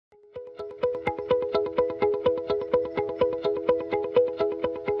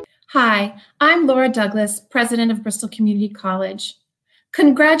Hi, I'm Laura Douglas, president of Bristol Community College.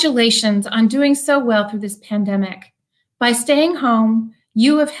 Congratulations on doing so well through this pandemic. By staying home,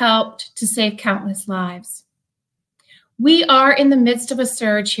 you have helped to save countless lives. We are in the midst of a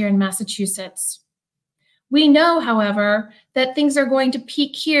surge here in Massachusetts. We know, however, that things are going to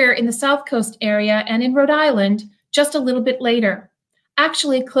peak here in the South Coast area and in Rhode Island just a little bit later,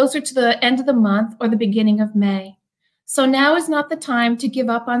 actually closer to the end of the month or the beginning of May. So now is not the time to give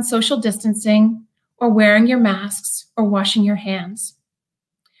up on social distancing or wearing your masks or washing your hands.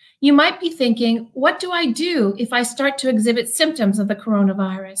 You might be thinking, what do I do if I start to exhibit symptoms of the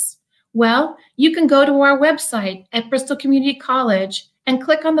coronavirus? Well, you can go to our website at Bristol Community College and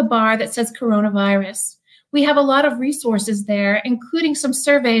click on the bar that says coronavirus. We have a lot of resources there, including some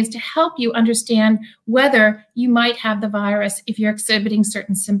surveys to help you understand whether you might have the virus if you're exhibiting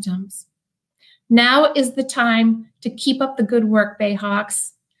certain symptoms. Now is the time to keep up the good work,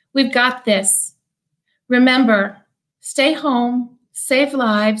 Bayhawks. We've got this. Remember, stay home, save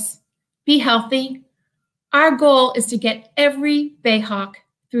lives, be healthy. Our goal is to get every Bayhawk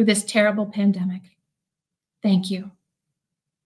through this terrible pandemic. Thank you.